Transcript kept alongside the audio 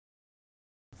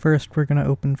First, we're going to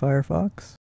open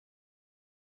Firefox.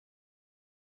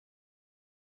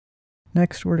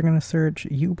 Next, we're going to search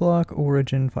Ublock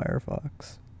Origin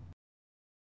Firefox.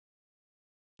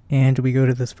 And we go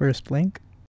to this first link.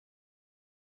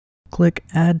 Click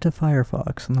Add to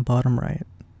Firefox on the bottom right.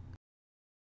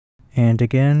 And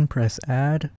again, press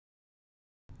Add,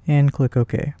 and click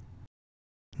OK.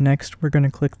 Next, we're going to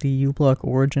click the Ublock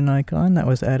Origin icon that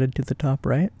was added to the top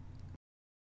right.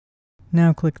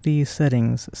 Now click the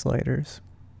Settings sliders.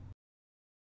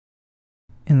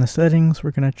 In the settings,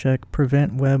 we're going to check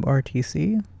Prevent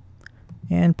WebRTC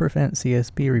and Prevent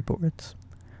CSP reports.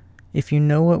 If you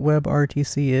know what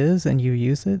WebRTC is and you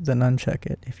use it, then uncheck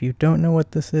it. If you don't know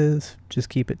what this is, just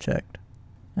keep it checked.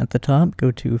 At the top,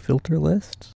 go to Filter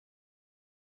Lists.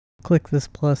 Click this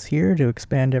plus here to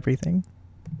expand everything.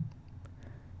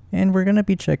 And we're going to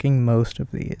be checking most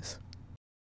of these.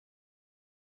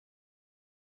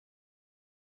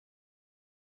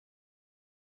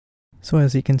 So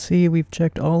as you can see, we've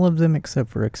checked all of them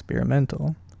except for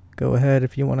experimental. Go ahead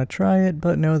if you want to try it,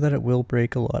 but know that it will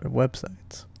break a lot of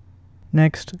websites.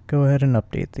 Next, go ahead and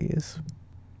update these.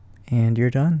 And you're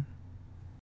done.